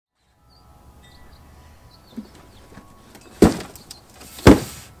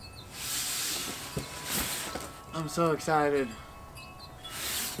so excited.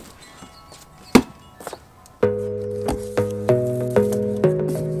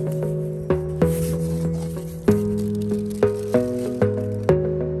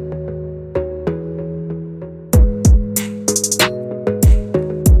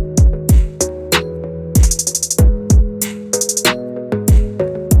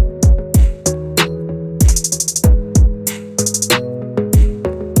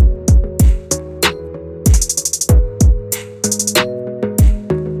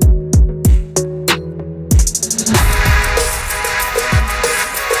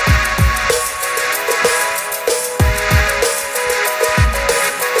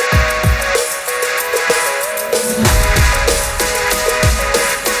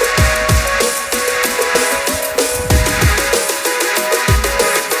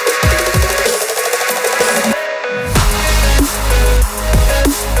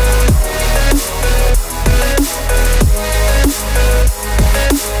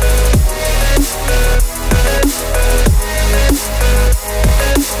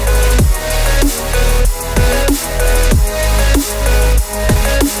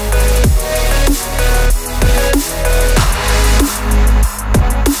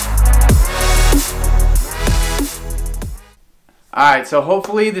 Alright, so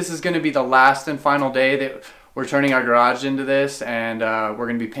hopefully this is going to be the last and final day that we're turning our garage into this, and we're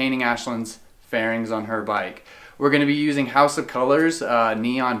going to be painting Ashlyn's fairings on her bike. We're going to be using House of Colors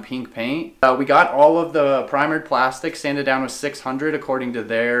neon pink paint. We got all of the primered plastic sanded down with 600 according to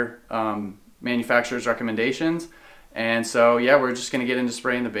their manufacturer's recommendations. And so yeah, we're just going to get into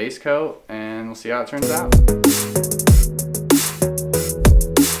spraying the base coat and we'll see how it turns out.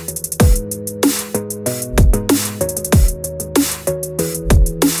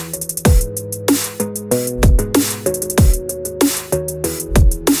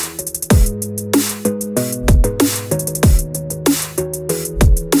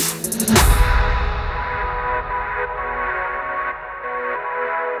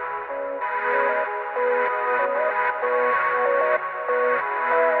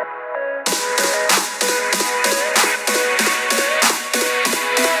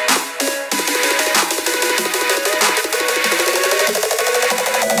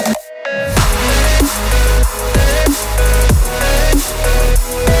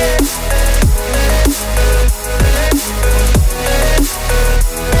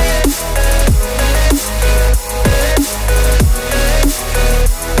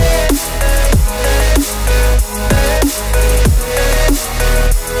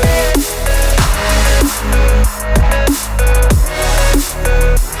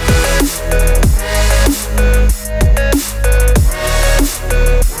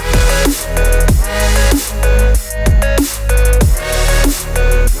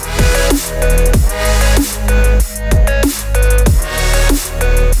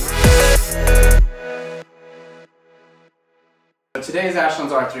 Today is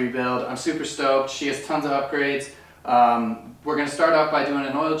Ashlyn's R3 build. I'm super stoked. She has tons of upgrades. We're going to start off by doing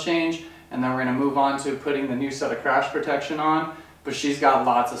an oil change, and then we're going to move on to putting the new set of crash protection on. But she's got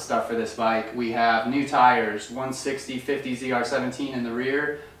lots of stuff for this bike. We have new tires, 160/50 ZR17 in the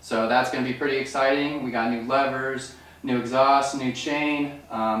rear, so that's going to be pretty exciting. We got new levers, new exhaust, new chain.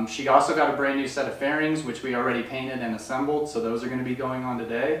 She also got a brand new set of fairings, which we already painted and assembled, so those are going to be going on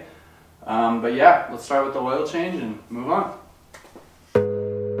today. But yeah, let's start with the oil change and move on.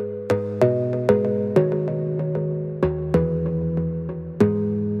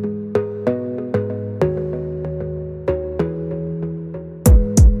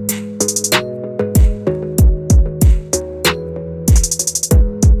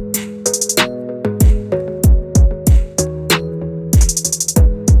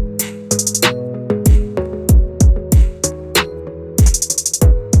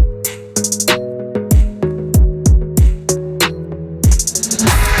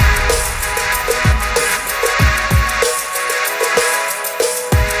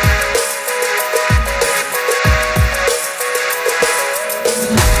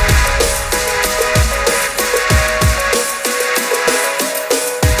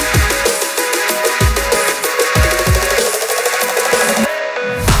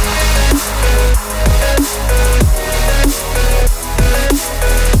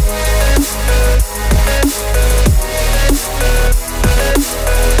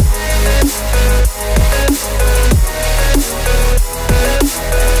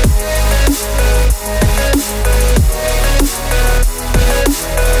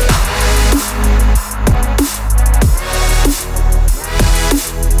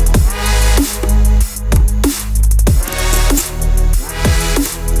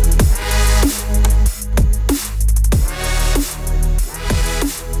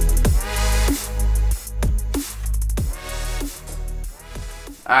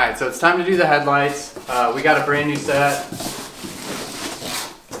 Alright, so it's time to do the headlights. We got a brand new set.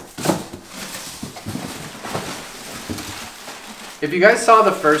 If you guys saw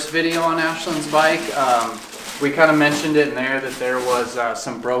the first video on Ashlyn's bike, we kind of mentioned it in there that there was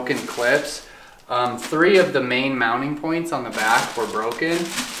some broken clips. 3 of the main mounting points on the back were broken,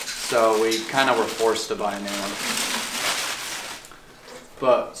 so we kind of were forced to buy a new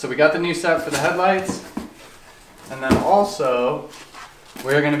one. So we got the new set for the headlights, and then also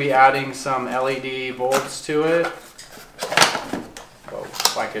we're going to be adding some LED bulbs to it. Whoa,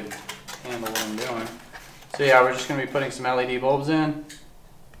 if I could handle what I'm doing. So yeah, we're just going to be putting some LED bulbs in.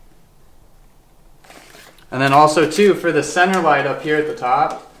 And then also too, for the center light up here at the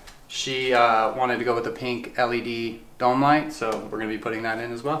top, she wanted to go with the pink LED dome light, so we're going to be putting that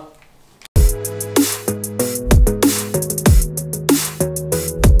in as well.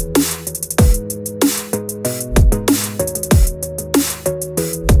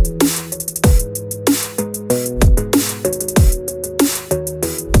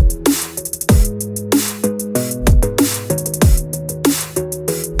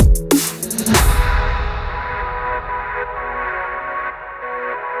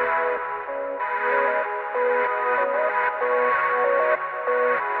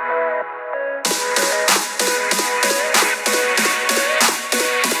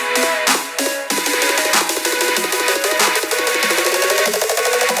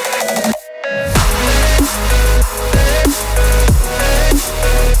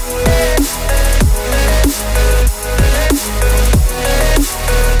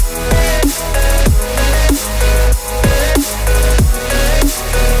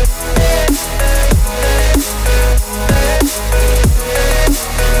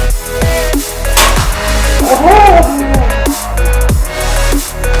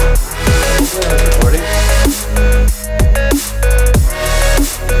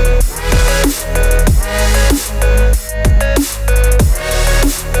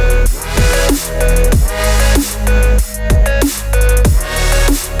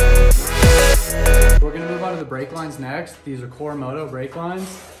 Next, these are Core Moto brake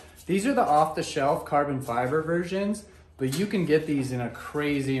lines. These are the off-the-shelf carbon fiber versions, but you can get these in a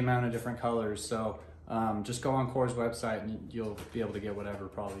crazy amount of different colors. So just go on Core's website and you'll be able to get whatever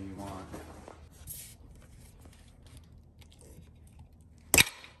probably you want.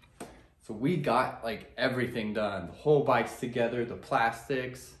 So we got like everything done. The whole bike's together, the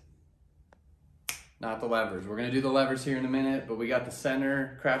plastics, not the levers. We're gonna do the levers here in a minute, but we got the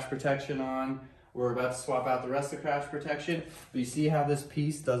center crash protection on. We're about to swap out the rest of the crash protection, but you see how this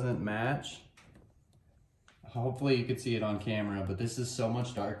piece doesn't match? Hopefully you can see it on camera, but this is so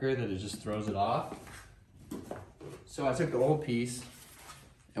much darker that it just throws it off. So I took the old piece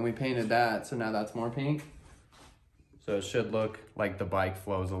and we painted that, so now that's more pink. So it should look like the bike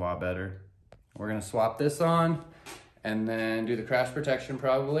flows a lot better. We're gonna swap this on and then do the crash protection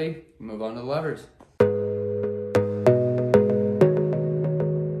probably, move on to the levers.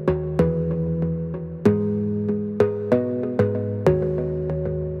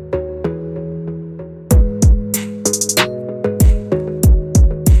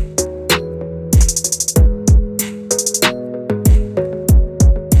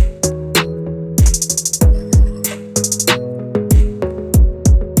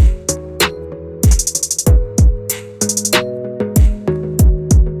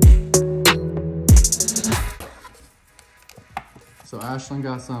 So Ashlyn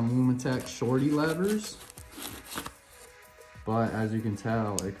got some Lumitech shorty levers, but as you can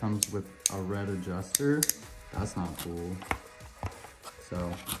tell, it comes with a red adjuster. That's not cool. So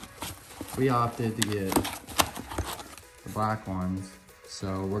we opted to get the black ones.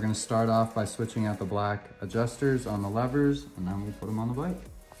 So we're gonna start off by switching out the black adjusters on the levers, and then we put them on the bike.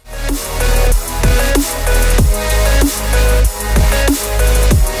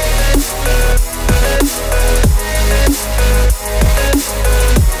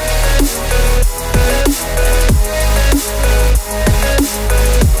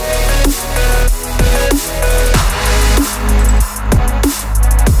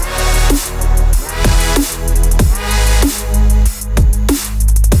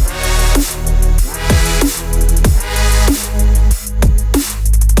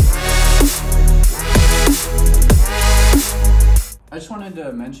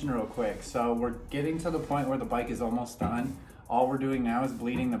 To mention real quick, so we're getting to the point where the bike is almost done. All we're doing now is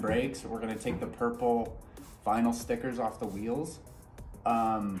bleeding the brakes. We're going to take the purple vinyl stickers off the wheels,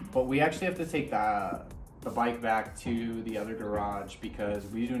 but we actually have to take the bike back to the other garage because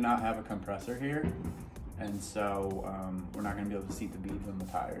we do not have a compressor here, and so we're not going to be able to seat the beads on the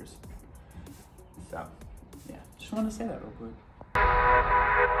tires. So yeah, just want to say that real quick.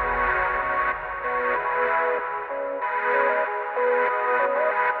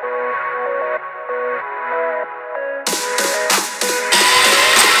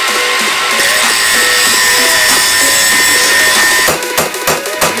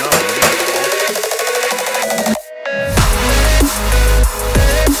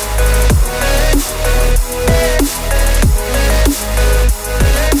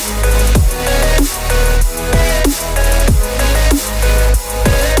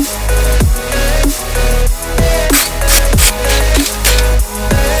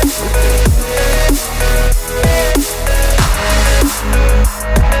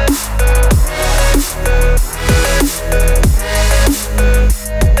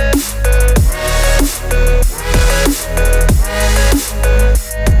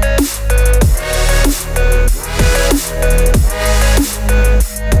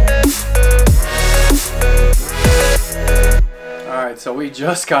 so we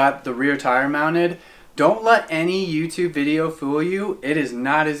just got the rear tire mounted. Don't let any YouTube video fool you. It is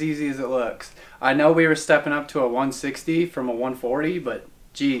not as easy as it looks. I know we were stepping up to a 160 from a 140, but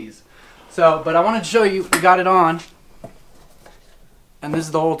geez. But I wanted to show you, we got it on. And this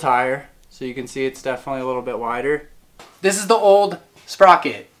is the old tire. So you can see it's definitely a little bit wider. This is the old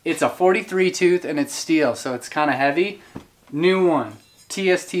sprocket. It's a 43 tooth and it's steel, so it's kind of heavy. New one,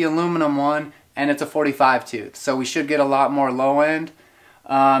 TST aluminum one, and it's a 45 tooth. So we should get a lot more low end.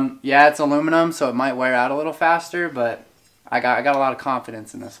 Yeah, it's aluminum, so it might wear out a little faster, but I got a lot of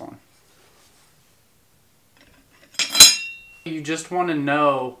confidence in this one. You just want to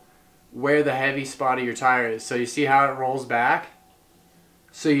know where the heavy spot of your tire is. So you see how it rolls back?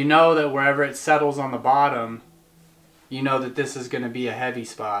 So you know that wherever it settles on the bottom, you know that this is going to be a heavy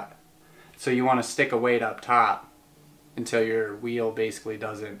spot. So you want to stick a weight up top until your wheel basically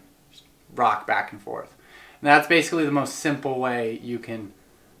doesn't rock back and forth. And that's basically the most simple way you can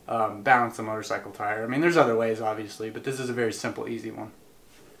balance a motorcycle tire. I mean, there's other ways obviously, but this is a very simple, easy one.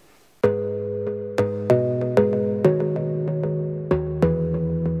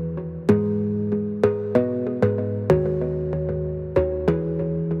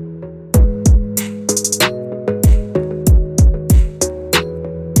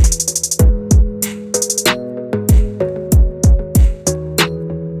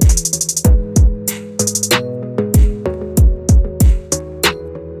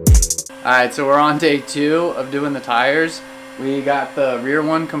 Alright, so we're on day 2 of doing the tires. We got the rear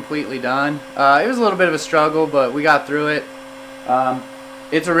one completely done. It was a little bit of a struggle, but we got through it.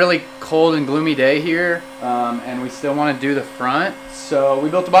 It's a really cold and gloomy day here, and we still want to do the front, so we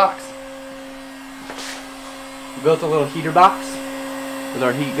built a box. We built a little heater box with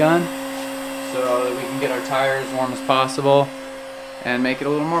our heat gun so that we can get our tires as warm as possible and make it a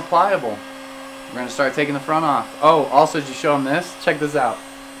little more pliable. We're going to start taking the front off. Oh, also, did you show them this? Check this out.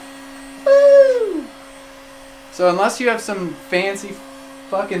 Woo! So unless you have some fancy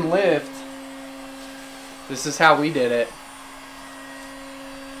fucking lift, this is how we did it.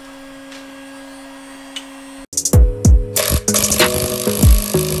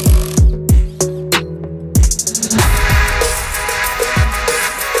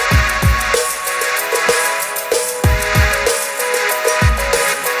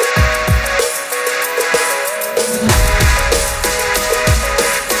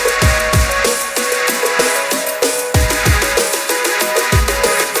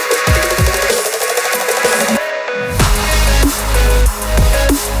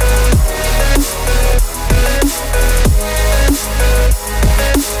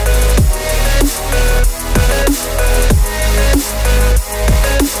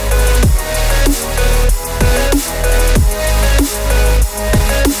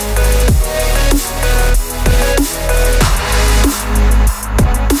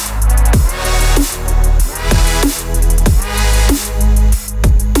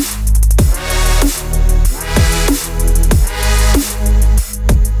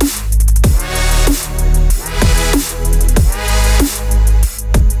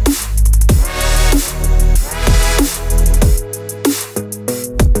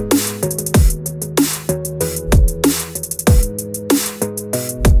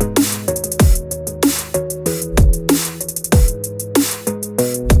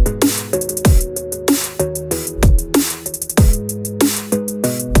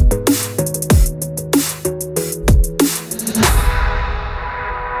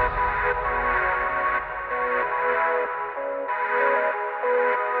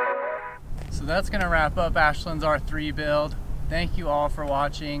 So that's going to wrap up Ashlyn's R3 build. Thank you all for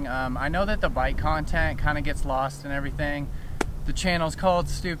watching. I know that the bike content kind of gets lost and everything. The channel's called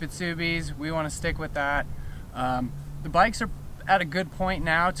Stupid Subies. We want to stick with that. The bikes are at a good point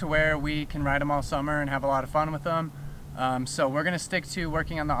now to where we can ride them all summer and have a lot of fun with them. So we're going to stick to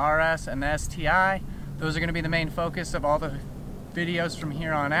working on the RS and the STI. Those are going to be the main focus of all the videos from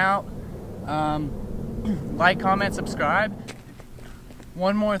here on out. Like, comment, subscribe.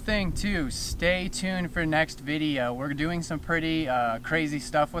 One more thing too, stay tuned for next video. We're doing some pretty crazy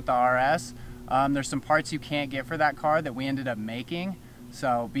stuff with the RS. There's some parts you can't get for that car that we ended up making,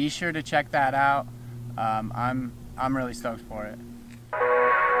 so be sure to check that out. I'm really stoked for it.